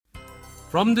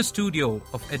From the studio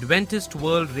of Adventist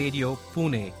World Radio,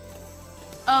 Pune,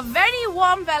 A very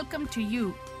warm welcome to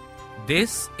you.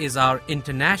 this is our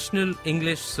International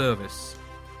English Service.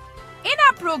 In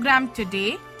our program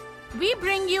today, we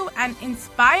bring you an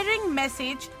inspiring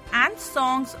message and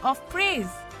songs of praise.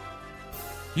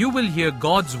 You will hear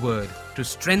God's Word to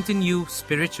strengthen you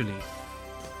spiritually.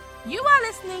 You are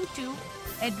listening to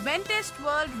Adventist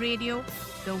World Radio,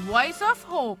 the voice of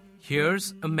hope.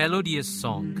 Here's a melodious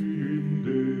song.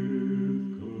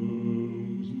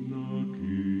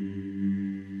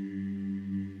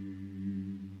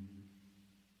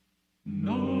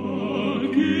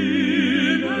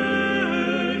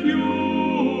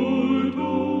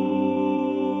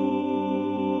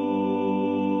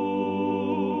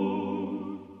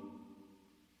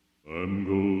 I'm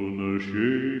gonna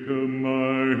shake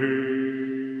my head.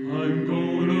 I'm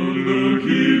gonna look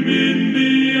him in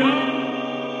the eye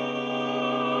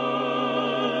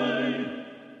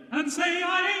and say I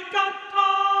ain't got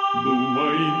time. No, I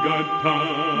ain't got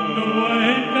time. No, I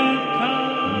ain't got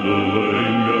time. No, I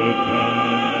ain't got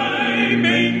time.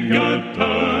 Ain't got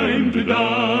time to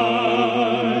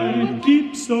die.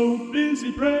 Keep so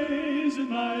busy praising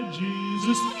my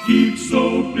Jesus. Keep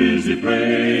so busy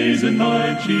praising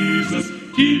my Jesus.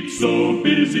 Keep so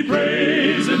busy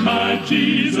praising my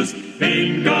Jesus.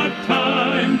 Ain't got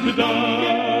time to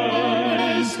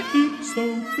die. Keep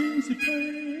so busy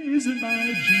praising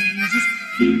my Jesus.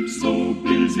 Keep so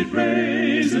busy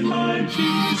praising my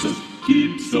Jesus.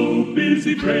 Keep so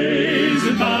busy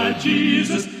praising my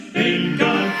Jesus. Ain't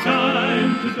got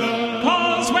time to die.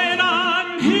 'Cause when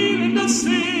I'm healing the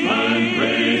sick, I'm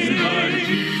praising my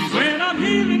Jesus. when I'm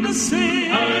healing the sick,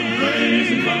 I'm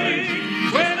praising my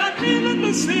Jesus. when I'm healing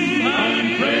the sick, I'm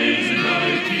praising my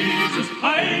Jesus. I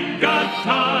ain't got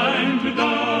time to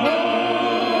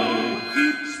die.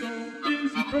 keep so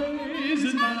busy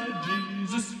praising my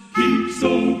Jesus. Keep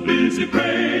so busy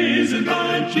praising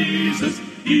my Jesus.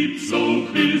 Keep so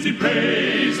busy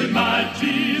praising my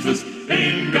Jesus.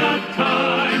 Ain't got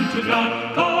time to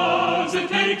die. 'Cause it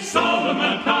takes all of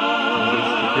my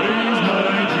time. Praise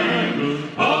my Jesus.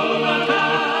 All of my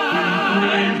time.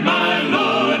 Praise my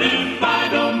Lord. If I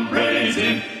don't praise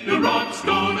him, the rock's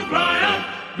gonna cry out.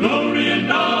 Glory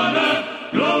and honor.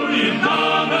 Glory and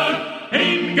honor.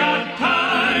 Ain't got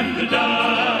time to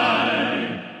die.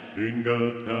 Ain't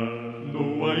got time. No,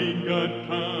 I ain't got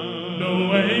time. No,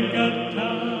 I ain't got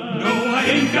time. No, I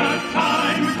ain't got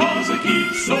time, 'cause I keep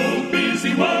so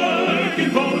busy working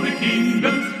for the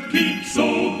kingdom. Keep so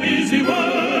busy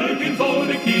working for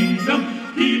the kingdom.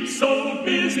 Keep so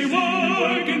busy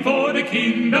working for the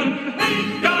kingdom.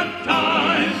 Ain't got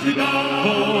time to die.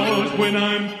 'Cause when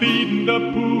I'm feeding the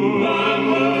poor, I'm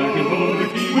working for the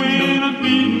kingdom. when I'm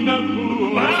feeding the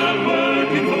poor, I'm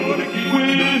working for the kingdom.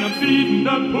 when I'm feeding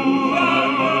the poor,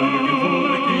 I'm working for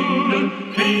the kingdom.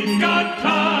 Ain't got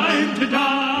time to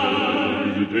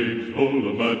die. It takes all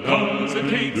of my time. 'Cause it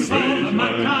takes all of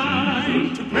my time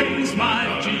to praise my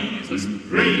Jesus,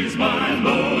 praise my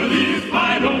Lord. If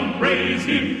I don't praise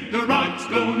him, the rock's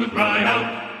gonna cry out.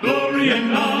 Glory and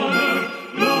honor,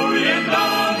 glory and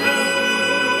honor.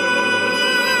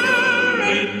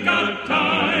 Ain't got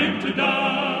time to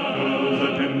die. 'Cause I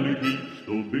tend to keep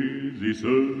so busy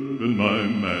serving my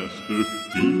master.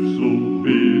 Keep so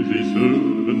busy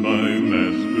serving my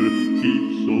master. Keep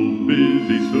so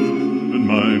busy serving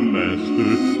my master.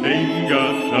 Ain't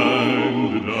got time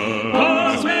to die.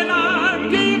 'Cause when I'm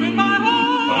giving my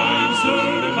all, I'm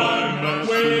serving my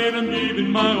master. when I'm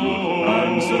giving my all,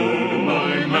 I'm serving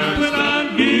my master. when I'm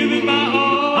giving my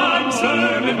all, I'm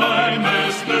serving my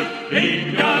master.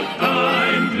 Ain't got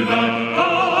time to die.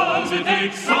 'Cause it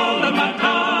takes all of my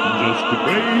time just to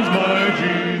praise my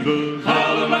Jesus.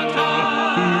 All of my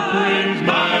time to praise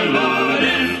my Lord.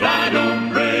 If I don't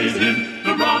praise him,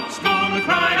 the rock's gonna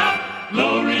cry out.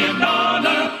 Glory and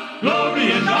honor, glory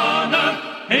and honor.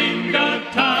 Ain't got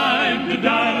time to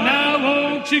die. now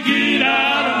won't you get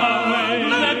out of my way?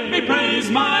 Let me praise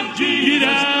my Jesus. Get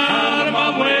out of my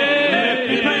way. Let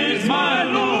me praise my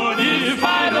Lord. If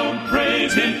I don't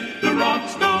praise him, the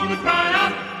rock's gonna cry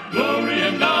out. Glory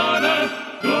and honor,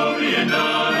 glory and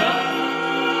honor.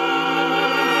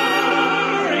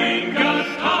 Ain't got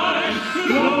time.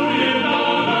 Glory and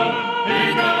honor.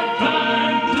 Ain't got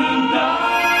time to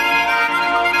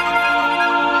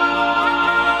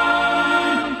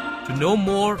die. To know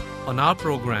more on our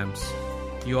programs,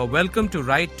 you are welcome to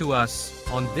write to us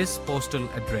on this postal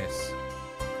address: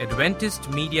 Adventist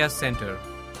Media Center,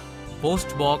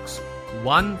 Post Box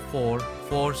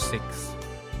 1446,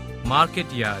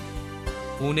 Market Yard,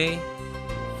 Pune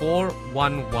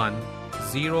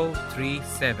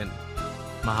 411037,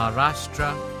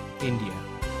 Maharashtra India.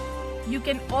 You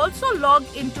can also log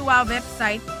into our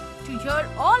website to hear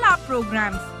all our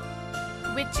programs,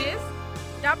 which is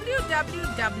www.awr.org.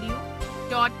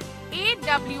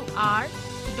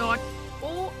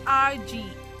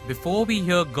 Before we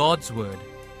hear God's word,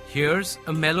 here's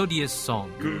a melodious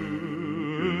song. Good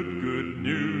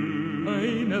news.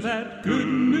 Ain't that good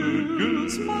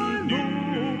news, my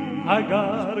Lord? I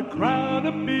got a crown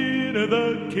up in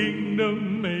the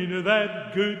kingdom. Ain't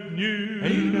that good news?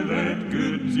 Ain't that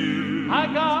good news? I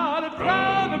got a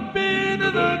crown up in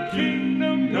the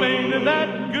kingdom. Ain't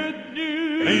that good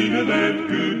news? Ain't that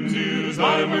good news?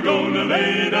 I'm gonna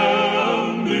lay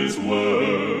down this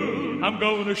world. I'm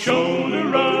gonna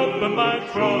shoulder up my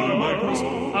cross.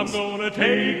 I'm gonna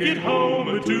take it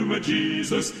home to my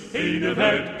Jesus. Ain't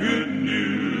that good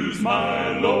news,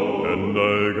 my Lord? And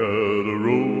I got a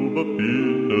robe up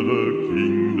in the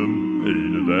kingdom.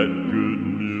 Ain't that good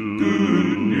news?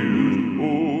 Good news.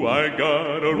 Oh, I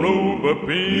got a robe up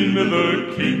in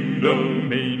the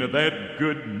kingdom. Ain't that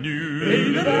good news?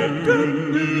 Ain't that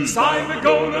good news? I'm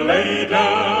gonna lay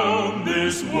down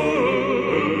this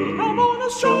world. I'm gonna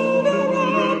shoulder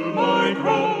up my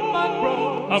cross.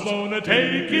 I'm gonna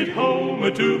take it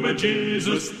home to my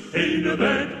Jesus. Ain't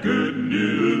that good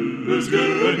news?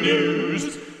 Good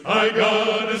news. I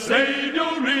got a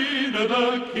Savior in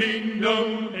the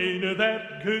kingdom. Ain't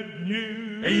that good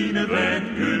news? Ain't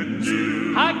that good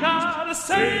news? I got a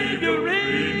Savior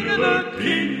in the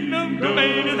kingdom.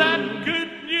 Ain't that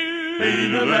good news?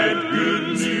 Ain't that good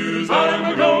news?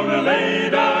 I'm gonna lay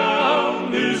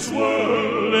down this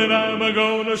world, and I'm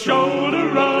gonna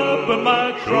shoulder up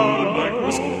my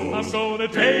cross. I'm gonna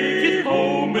take it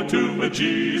home to my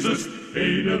Jesus.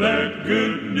 Ain't that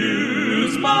good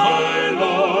news, my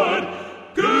Lord?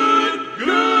 Good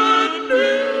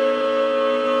news.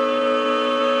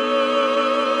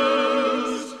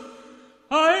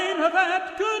 Ain't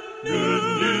that good news?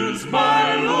 Good news,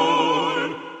 my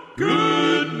Lord.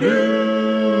 Good news.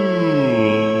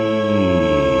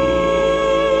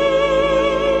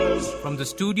 From the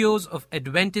studios of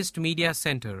Adventist Media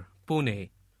Center, Pune,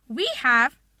 We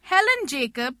have Helen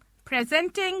Jacob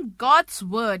presenting God's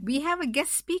Word. We have a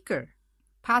guest speaker,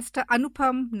 Pastor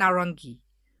Anupam Narangi,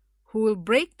 who will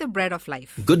break the bread of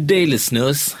life. Good day,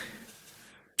 listeners.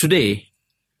 Today,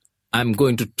 I'm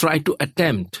going to try to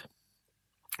attempt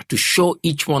to show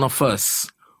each one of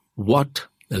us what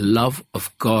the love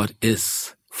of God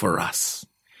is for us.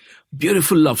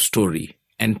 Beautiful love story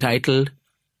entitled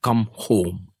Come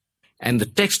Home. And the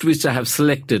text which I have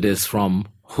selected is from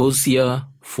Hosea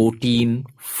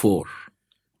 14:4.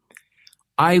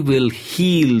 I will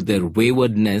heal their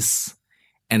waywardness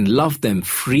and love them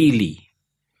freely,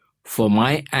 for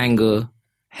my anger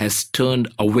has turned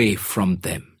away from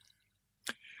them.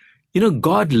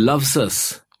 God loves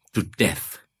us to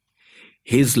death.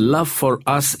 His love for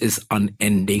us is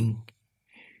unending.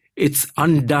 It's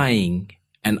undying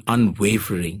and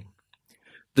unwavering.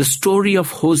 The story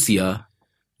of Hosea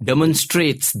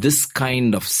demonstrates this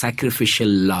kind of sacrificial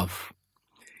love.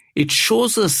 It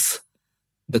shows us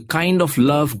the kind of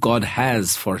love God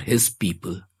has for His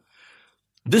people.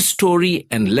 This story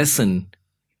and lesson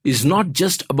is not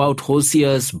just about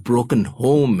Hosea's broken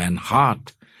home and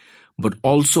heart, but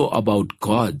also about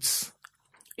God's.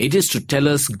 It is to tell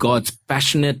us God's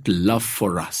passionate love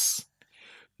for us,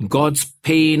 God's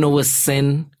pain over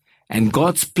sin, and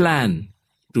God's plan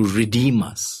to redeem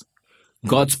us.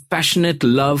 God's passionate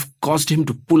love caused Him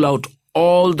to pull out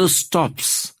all the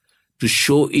stops to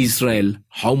show Israel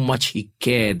how much He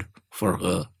cared for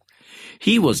her.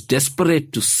 He was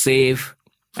desperate to save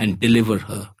and deliver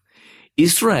her.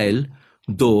 Israel,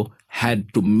 though,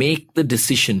 had to make the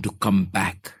decision to come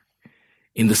back.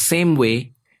 In the same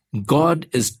way, God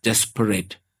is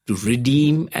desperate to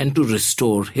redeem and to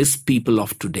restore His people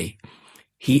of today.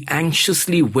 He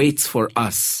anxiously waits for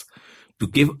us to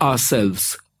give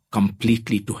ourselves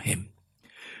completely to Him.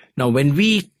 Now, when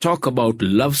we talk about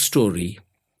love story,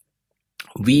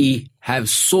 we have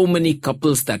so many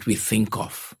couples that we think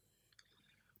of.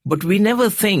 But we never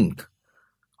think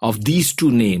of these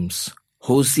two names,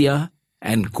 Hosea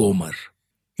and Gomer.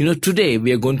 Today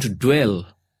we are going to dwell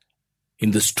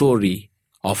in the story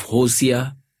of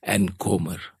Hosea and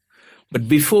Gomer. But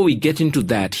before we get into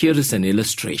that, here is an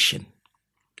illustration.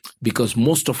 Because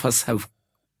most of us have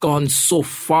gone so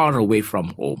far away from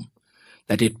home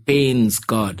that it pains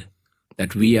God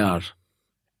that we are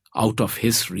out of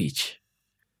His reach.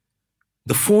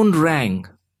 The phone rang,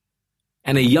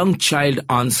 and a young child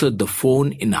answered the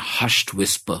phone in a hushed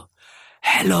whisper.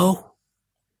 Hello?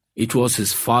 It was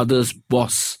his father's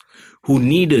boss who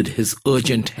needed his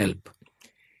urgent help.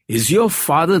 Is your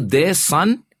father there,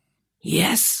 son?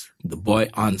 "Yes," the boy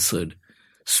answered,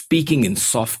 speaking in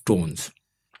soft tones.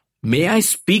 "May I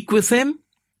speak with him?"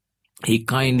 he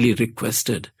kindly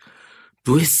requested.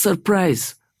 To his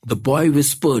surprise, the boy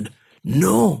whispered,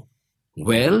 "No."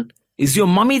 "Well, is your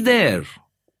mummy there?"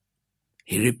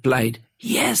 He replied,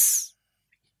 "Yes."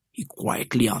 He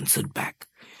quietly answered back,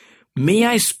 "May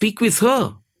I speak with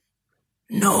her?"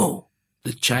 "No,"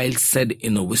 the child said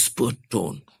in a whispered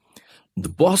tone. The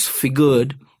boss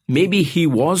figured maybe he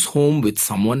was home with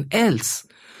someone else,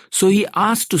 so he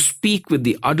asked to speak with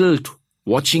the adult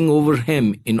watching over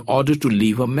him in order to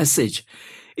leave a message.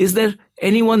 "Is there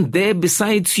anyone there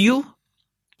besides you?"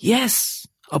 "Yes,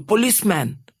 a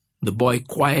policeman," the boy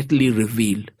quietly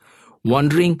revealed.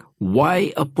 Wondering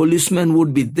why a policeman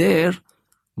would be there,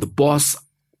 the boss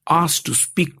asked to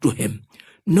speak to him.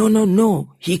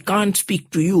 No, he can't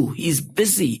speak to you. He's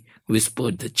busy,"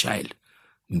 whispered the child.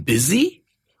 "Busy?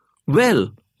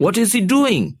 Well, what is he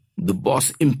doing?" the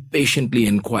boss impatiently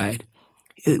inquired.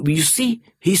 "You see,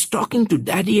 he's talking to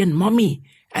Daddy and Mommy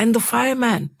and the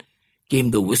fireman,"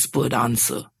 came the whispered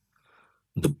answer.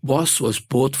 The boss was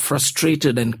both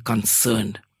frustrated and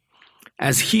concerned.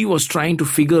 As he was trying to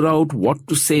figure out what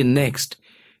to say next,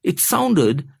 it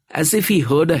sounded as if he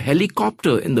heard a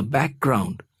helicopter in the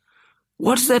background.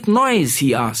 "What's that noise?"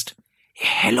 he asked. "A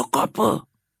helicopter,"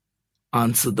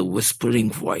 answered the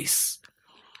whispering voice.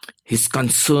 His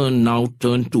concern now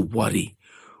turned to worry.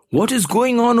 "What is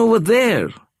going on over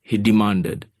there?" he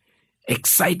demanded.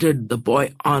 Excited, the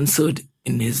boy answered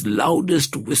in his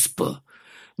loudest whisper,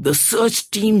 "The search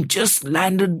team just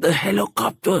landed the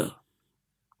helicopter."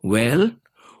 "Well,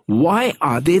 why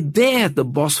are they there?" the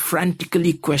boss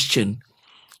frantically questioned,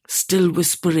 still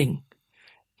whispering.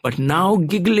 But now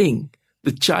giggling,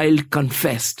 the child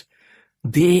confessed,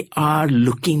 "They are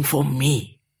looking for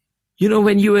me."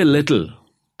 When you were little,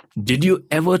 did you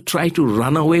ever try to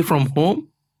run away from home?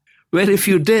 Well, if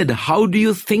you did, how do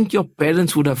you think your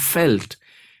parents would have felt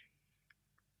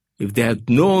if they had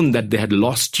known that they had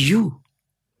lost you?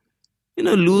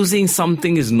 Losing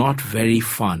something is not very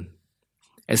fun,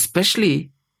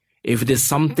 especially if it is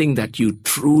something that you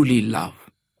truly love.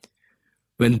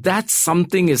 When that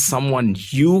something is someone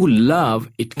you love,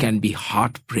 it can be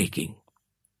heartbreaking.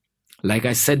 Like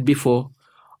I said before,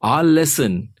 our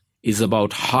lesson is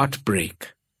about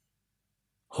heartbreak.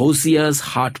 Hosea's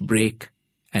heartbreak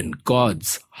and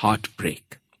God's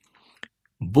heartbreak,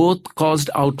 both caused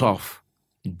out of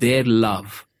their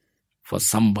love for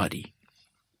somebody.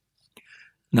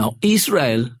 Now,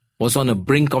 Israel was on a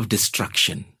brink of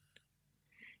destruction.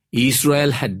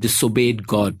 Israel had disobeyed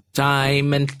God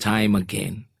time and time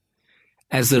again.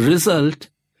 As a result,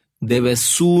 they were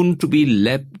soon to be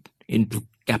led into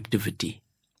captivity.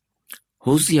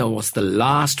 Hosea was the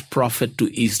last prophet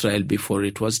to Israel before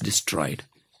it was destroyed.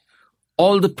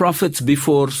 All the prophets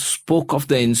before spoke of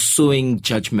the ensuing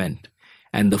judgment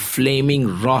and the flaming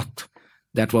wrath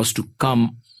that was to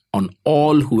come on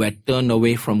all who had turned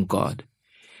away from God.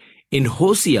 In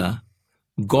Hosea,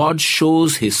 God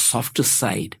shows his softer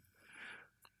side,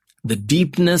 the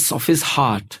deepness of his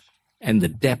heart and the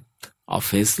depth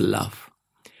of his love.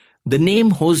 The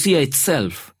name Hosea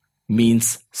itself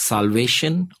means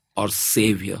salvation or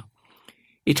savior.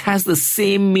 It has the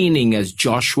same meaning as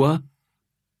Joshua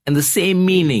and the same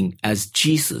meaning as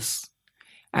Jesus.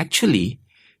 Actually,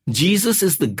 Jesus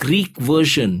is the Greek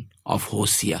version of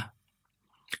Hosea.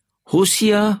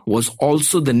 Hosea was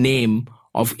also the name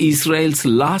of Israel's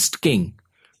last king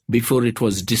before it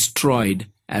was destroyed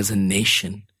as a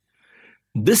nation.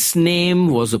 This name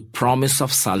was a promise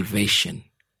of salvation.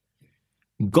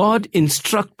 God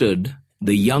instructed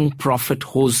the young prophet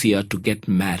Hosea to get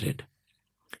married.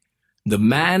 The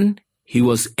man he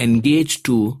was engaged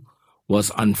to was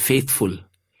unfaithful,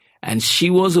 and she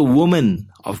was a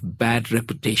woman of bad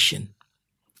reputation.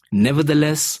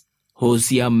 Nevertheless,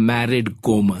 Hosea married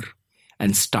Gomer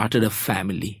and started a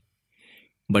family.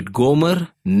 But Gomer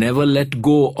never let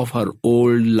go of her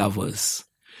old lovers.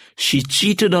 She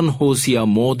cheated on Hosea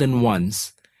more than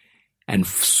once and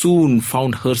soon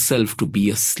found herself to be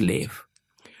a slave.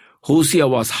 Hosea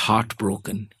was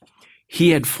heartbroken. He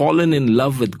had fallen in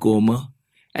love with Gomer,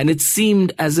 and it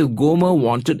seemed as if Gomer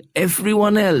wanted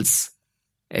everyone else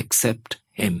except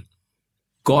him.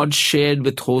 God shared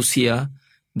with Hosea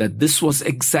that this was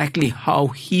exactly how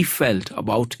he felt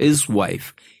about his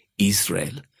wife,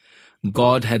 Israel.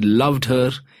 God had loved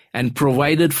her and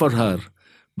provided for her,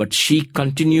 but she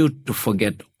continued to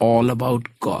forget all about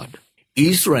God.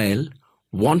 Israel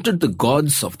wanted the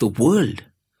gods of the world,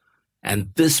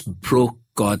 and this broke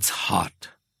God's heart.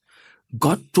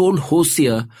 God told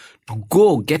Hosea to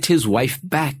go get his wife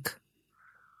back.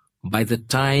 By the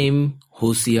time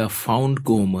Hosea found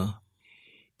Gomer,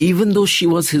 even though she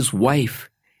was his wife,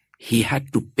 he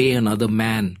had to pay another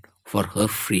man for her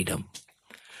freedom.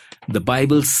 The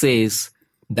Bible says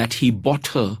that he bought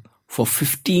her for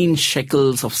 15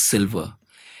 shekels of silver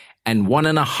and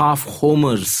 1.5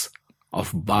 homers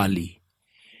of barley.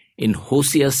 In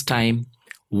Hosea's time,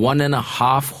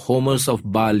 1.5 homers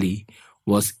of barley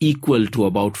was equal to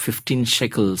about 15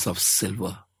 shekels of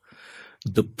silver.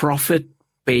 The prophet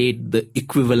paid the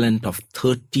equivalent of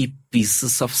 30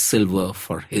 pieces of silver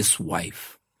for his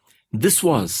wife. This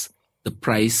was the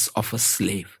price of a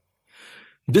slave.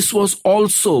 This was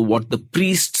also what the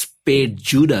priests paid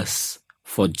Judas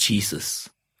for Jesus.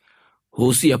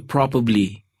 Hosea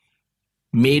probably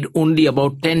made only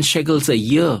about 10 shekels a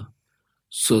year,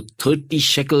 so 30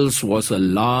 shekels was a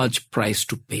large price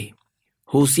to pay.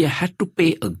 Hosea had to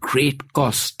pay a great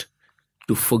cost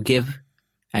to forgive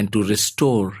and to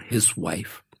restore his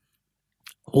wife.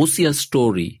 Hosea's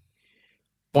story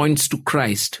points to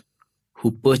Christ,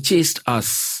 who purchased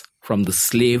us from the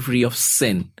slavery of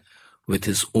sin with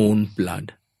his own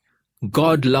blood.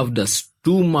 God loved us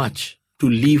too much to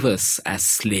leave us as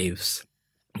slaves.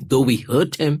 Though we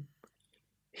hurt him,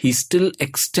 he still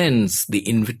extends the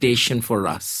invitation for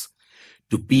us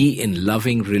to be in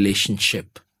loving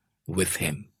relationship with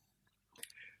him.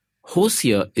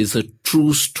 Hosea is a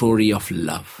true story of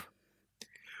love.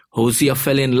 Hosea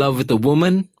fell in love with a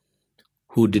woman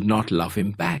who did not love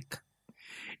him back.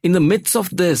 In the midst of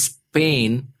this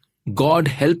pain, God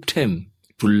helped him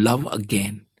to love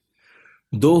again.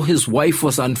 Though his wife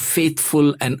was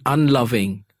unfaithful and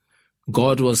unloving,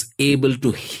 God was able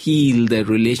to heal their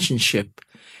relationship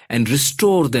and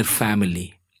restore their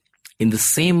family. In the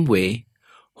same way,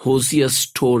 Hosea's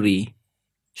story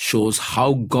shows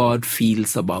how God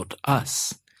feels about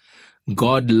us.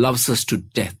 God loves us to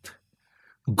death.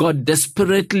 God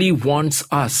desperately wants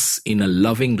us in a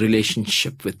loving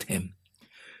relationship with him.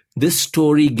 This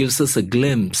story gives us a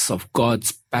glimpse of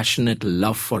God's passionate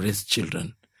love for his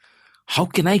children. How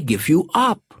can I give you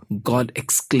up? God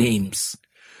exclaims.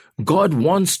 God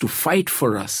wants to fight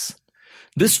for us.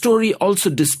 This story also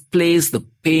displays the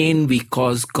pain we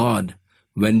cause God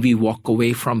when we walk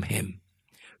away from him,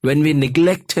 when we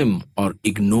neglect him or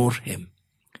ignore him.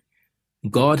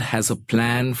 God has a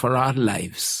plan for our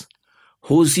lives.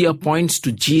 Hosea points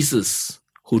to Jesus,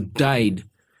 who died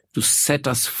to set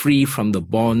us free from the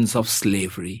bonds of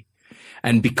slavery.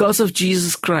 And because of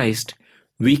Jesus Christ,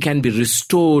 we can be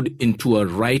restored into a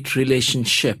right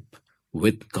relationship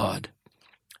with God.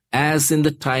 As in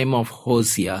the time of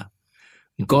Hosea,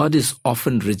 God is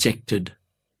often rejected.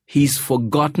 He is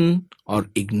forgotten or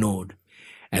ignored,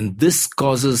 and this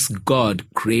causes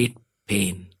God great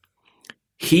pain.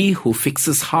 He who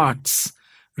fixes hearts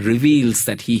reveals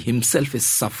that he himself is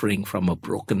suffering from a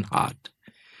broken heart.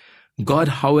 God,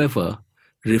 however,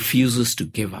 refuses to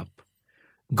give up.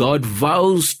 God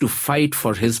vows to fight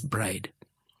for his bride.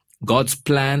 God's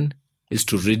plan is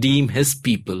to redeem his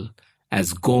people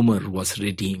as Gomer was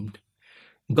redeemed.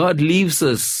 God leaves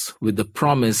us with the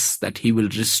promise that he will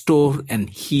restore and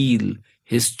heal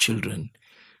his children.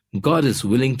 God is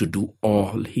willing to do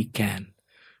all he can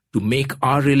to make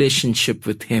our relationship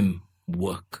with him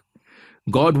work.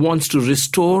 God wants to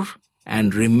restore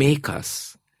and remake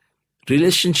us.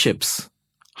 Relationships,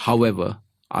 however,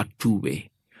 are two-way.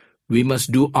 We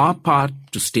must do our part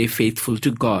to stay faithful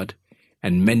to God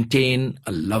and maintain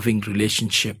a loving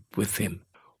relationship with him.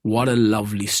 What a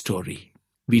lovely story.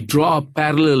 We draw a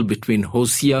parallel between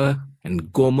Hosea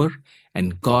and Gomer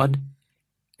and God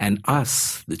and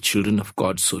us, the children of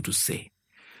God, so to say.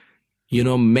 You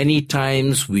know, many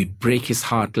times we break his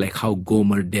heart like how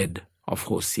Gomer did of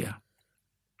Hosea.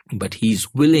 But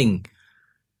he's willing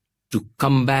to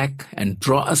come back and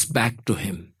draw us back to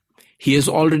him. He has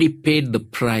already paid the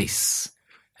price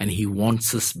and he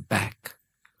wants us back.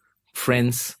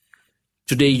 Friends,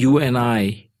 today you and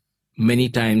I many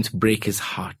times break his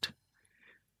heart.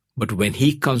 But when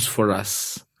he comes for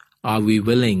us, are we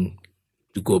willing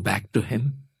to go back to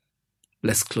him?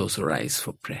 Let's close our eyes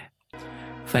for prayer.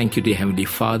 Thank you, dear Heavenly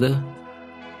Father,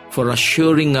 for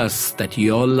assuring us that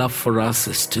your love for us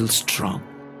is still strong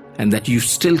and that you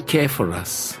still care for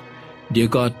us. Dear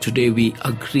God, today we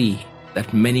agree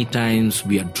that many times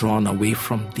we are drawn away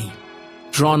from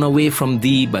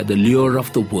thee by the lure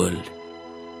of the world.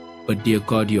 But dear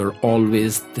God, you're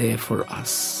always there for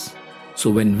us. So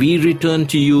when we return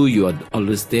to you, you are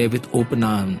always there with open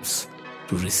arms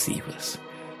to receive us.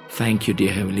 Thank you,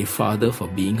 dear Heavenly Father, for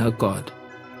being our God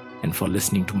and for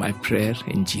listening to my prayer.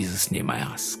 In Jesus' name I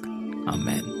ask.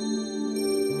 Amen.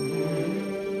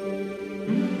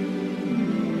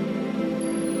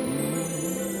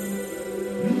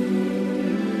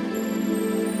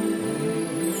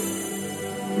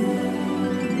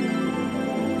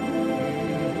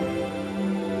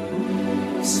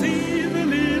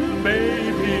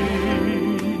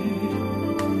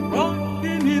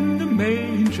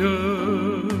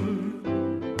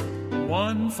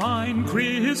 One fine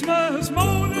Christmas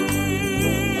morning,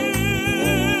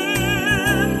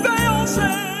 they all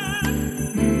said,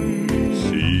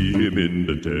 see him in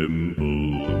the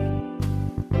temple,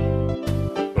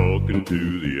 talking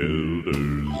to the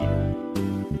elders,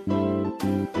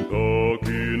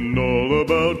 talking all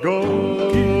about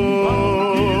God,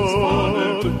 his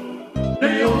Father.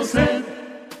 They all said,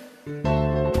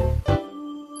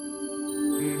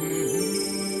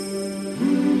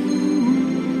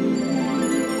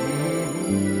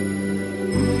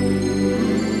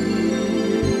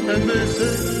 and they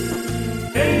said,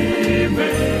 Amen.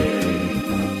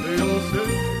 They all said,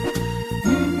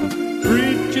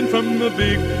 preaching from the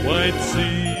big white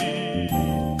sea,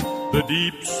 the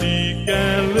deep sea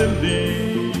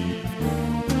Galilee.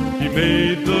 He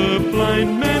made the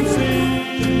blind man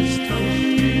see, so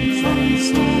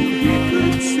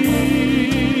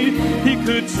he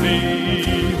could see.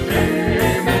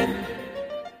 Amen.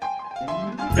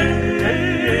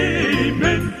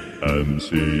 Amen. I'm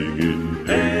singing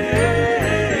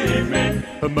amen.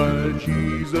 My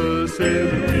Jesus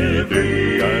every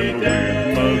day I'm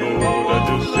with my Lord. I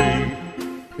just sing,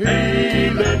 hey,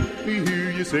 let me hear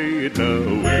you say it now.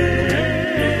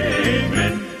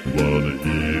 Amen. Wanna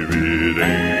hear it?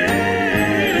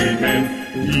 Amen.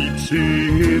 Keep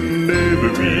singing,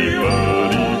 everybody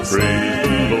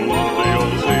praise the Lord. They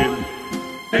all say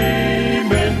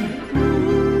amen.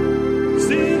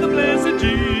 See the blessed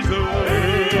Jesus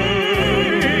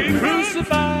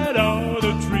crucified on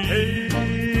the tree.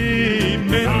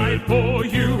 Amen. Died for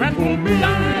you and for me.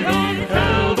 Died on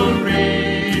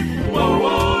Calvary. Oh,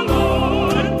 oh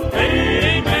Lord.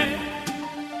 Amen.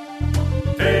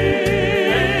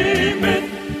 Amen.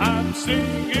 I'm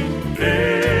singing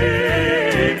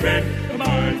amen.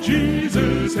 My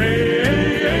Jesus,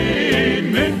 amen.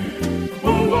 Oh,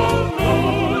 oh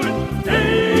Lord.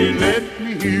 Amen. Let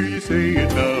me hear you say it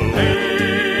now.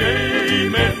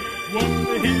 Amen. Want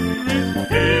to hear it?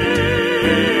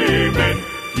 Amen.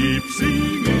 Keep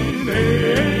singing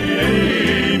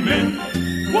amen.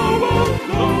 Whoa, whoa,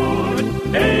 Lord.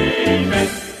 Amen.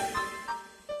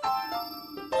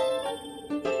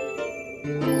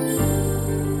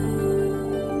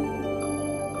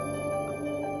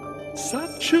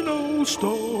 Such an old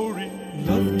story,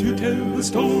 love to tell the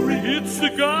story. It's the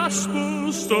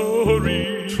gospel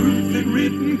story, truth in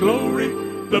written glory.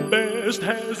 The best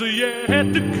has yet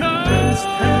to come. Best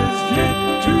has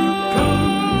yet to come.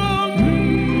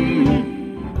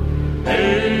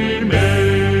 Amen.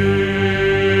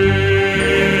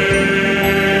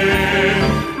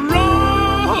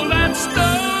 Roll that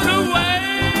stone away.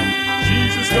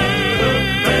 Jesus got up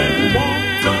and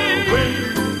walked away.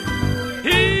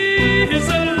 He is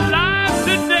alive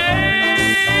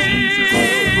today. Jesus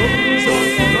rose up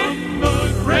from the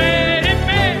grave.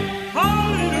 Amen.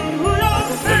 Hallelujah.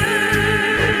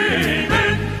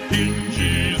 Amen. King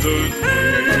Jesus.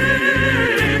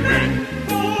 Amen.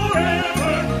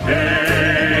 Forever.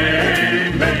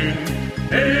 Amen.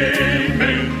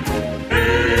 Amen.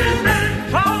 Amen.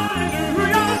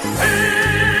 Hallelujah.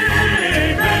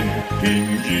 Amen. King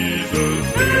Jesus.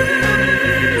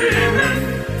 Amen.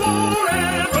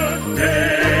 Forever.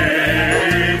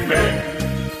 Amen.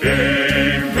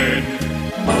 Amen.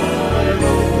 My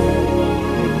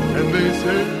Lord. And they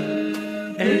said,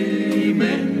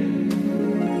 amen.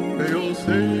 They all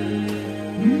say,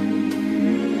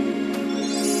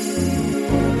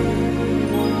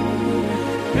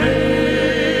 amen.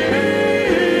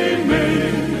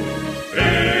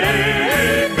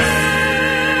 Amen.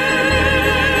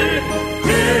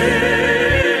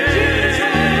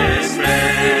 Jesus'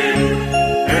 name.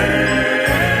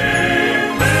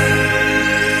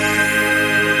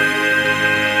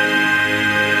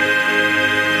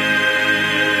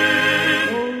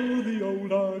 Oh, the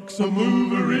old ark's a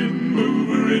mover-in,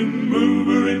 mover-in,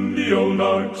 mover-in. The old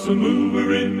ark's a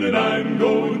mover-in, and I'm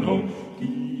going home.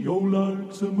 The old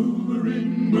ark's a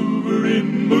mover-in,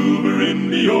 mover-in, mover-in.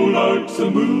 The old ark's a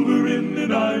mover-in,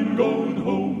 and I'm going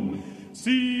home.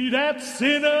 See that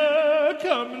sinner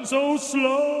coming so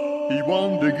slow. He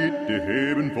wanted to get to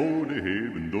heaven for the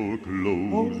heaven door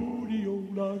closed. Oh, the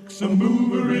old ark's a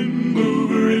mover-in,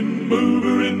 mover-in,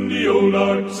 mover-in. The old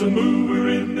ark's a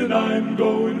mover-in, and I'm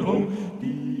going home.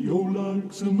 The old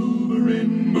ark's a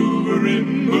mover-in,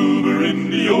 mover-in, mover-in.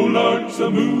 The old ark's a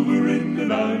mover-in,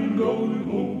 and I'm going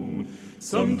home.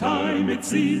 Sometime it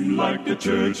seems like the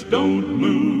church don't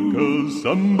move, 'cause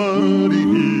somebody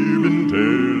here been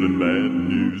telling bad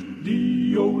news.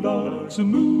 The old ark's a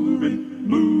moving,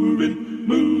 moving,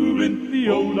 moving. The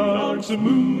old ark's a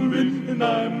moving, and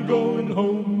I'm going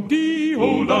home. The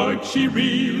old ark she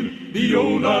reeled, the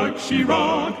old ark she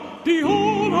rocked. The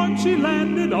old lark, she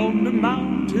landed on the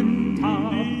mountain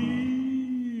top.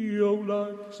 The old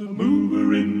lark's a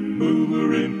mover-in,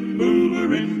 mover-in,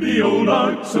 mover-in. The old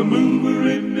lark's a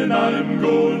mover-in, and I'm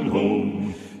going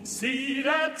home. See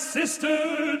that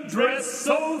sister dressed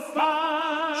so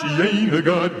fine. She ain't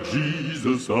got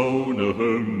Jesus on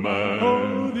her mind.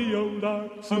 Oh, the old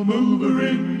lark's a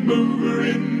mover-in,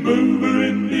 mover-in,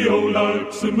 mover-in. The old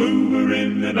lark's a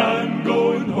mover-in, and I'm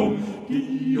going home.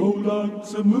 The old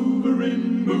lark's a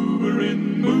mover-in,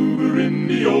 mover-in, mover-in.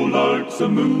 The old lark's a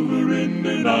mover-in,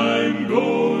 and I'm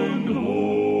going home.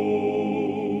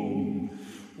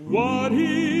 What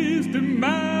is the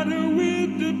matter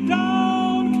with the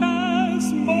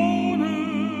downcast mourner?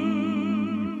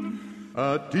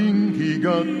 I think he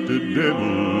got the devil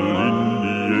in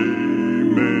the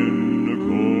amen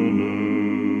corner.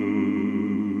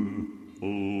 Oh,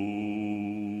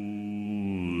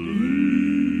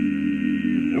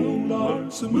 the old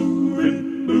lark's a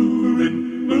moving,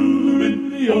 moving, moving.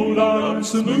 The old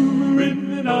lark's a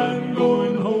moving, and I'm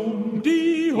going home.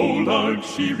 The old lark,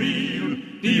 she reeled.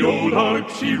 The old lark,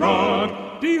 she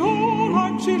rocked. The old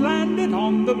lark, she landed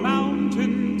on the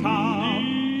mountain top.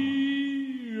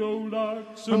 The old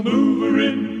lark's a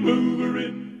mover-in,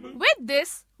 mover-in. With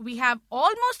this, we have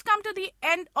almost come to the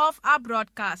end of our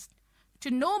broadcast. To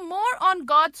know more on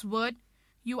God's Word,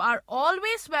 you are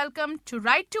always welcome to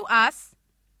write to us.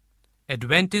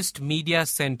 Adventist Media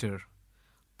Center,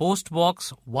 Post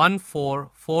Box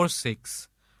 1446,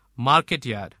 Market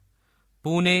Yard,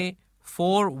 Pune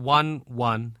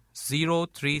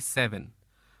 411037,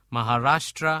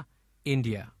 Maharashtra,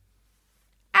 India.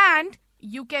 And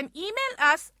you can email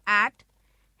us at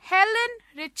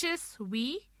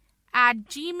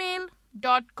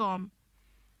helenrichesv@gmail.com.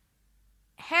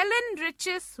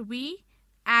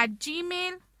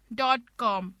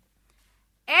 helenrichesv@gmail.com.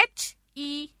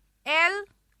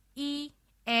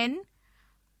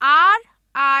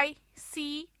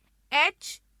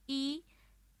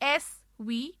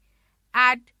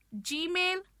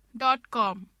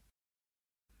 HELENRICHESV@gmail.com.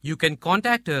 You can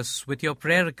contact us with your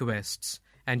prayer requests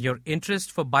and your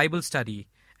interest for Bible study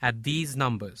at these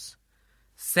numbers.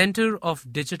 Center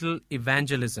of Digital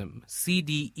Evangelism,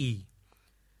 CDE,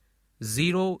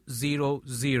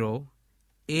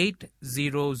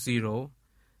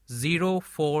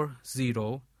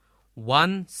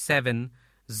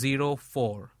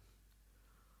 000-800-040-1704.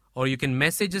 Or you can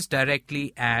message us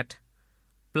directly at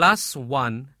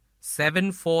 +1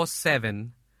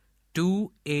 747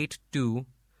 282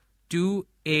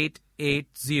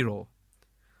 2880.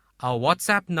 Our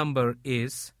WhatsApp number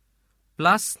is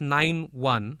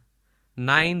 +91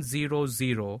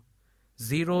 900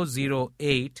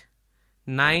 008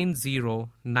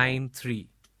 9093.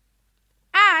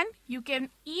 And you can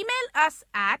email us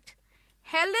at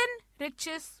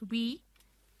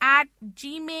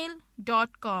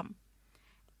helenrichesv@gmail.com.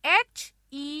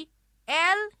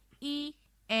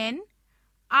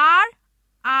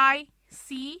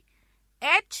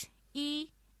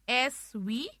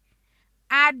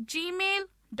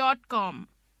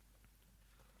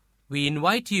 We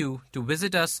invite you to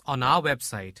visit us on our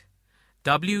website,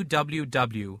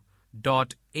 www.awr.org.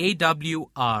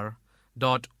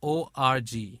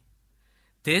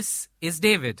 This is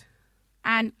David.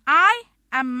 And I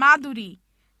am Madhuri,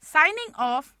 signing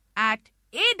off at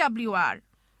AWR.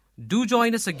 Do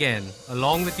join us again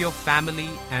along with your family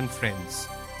and friends.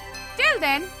 Till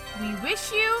then, we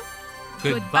wish you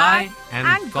Goodbye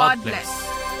and God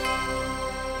bless.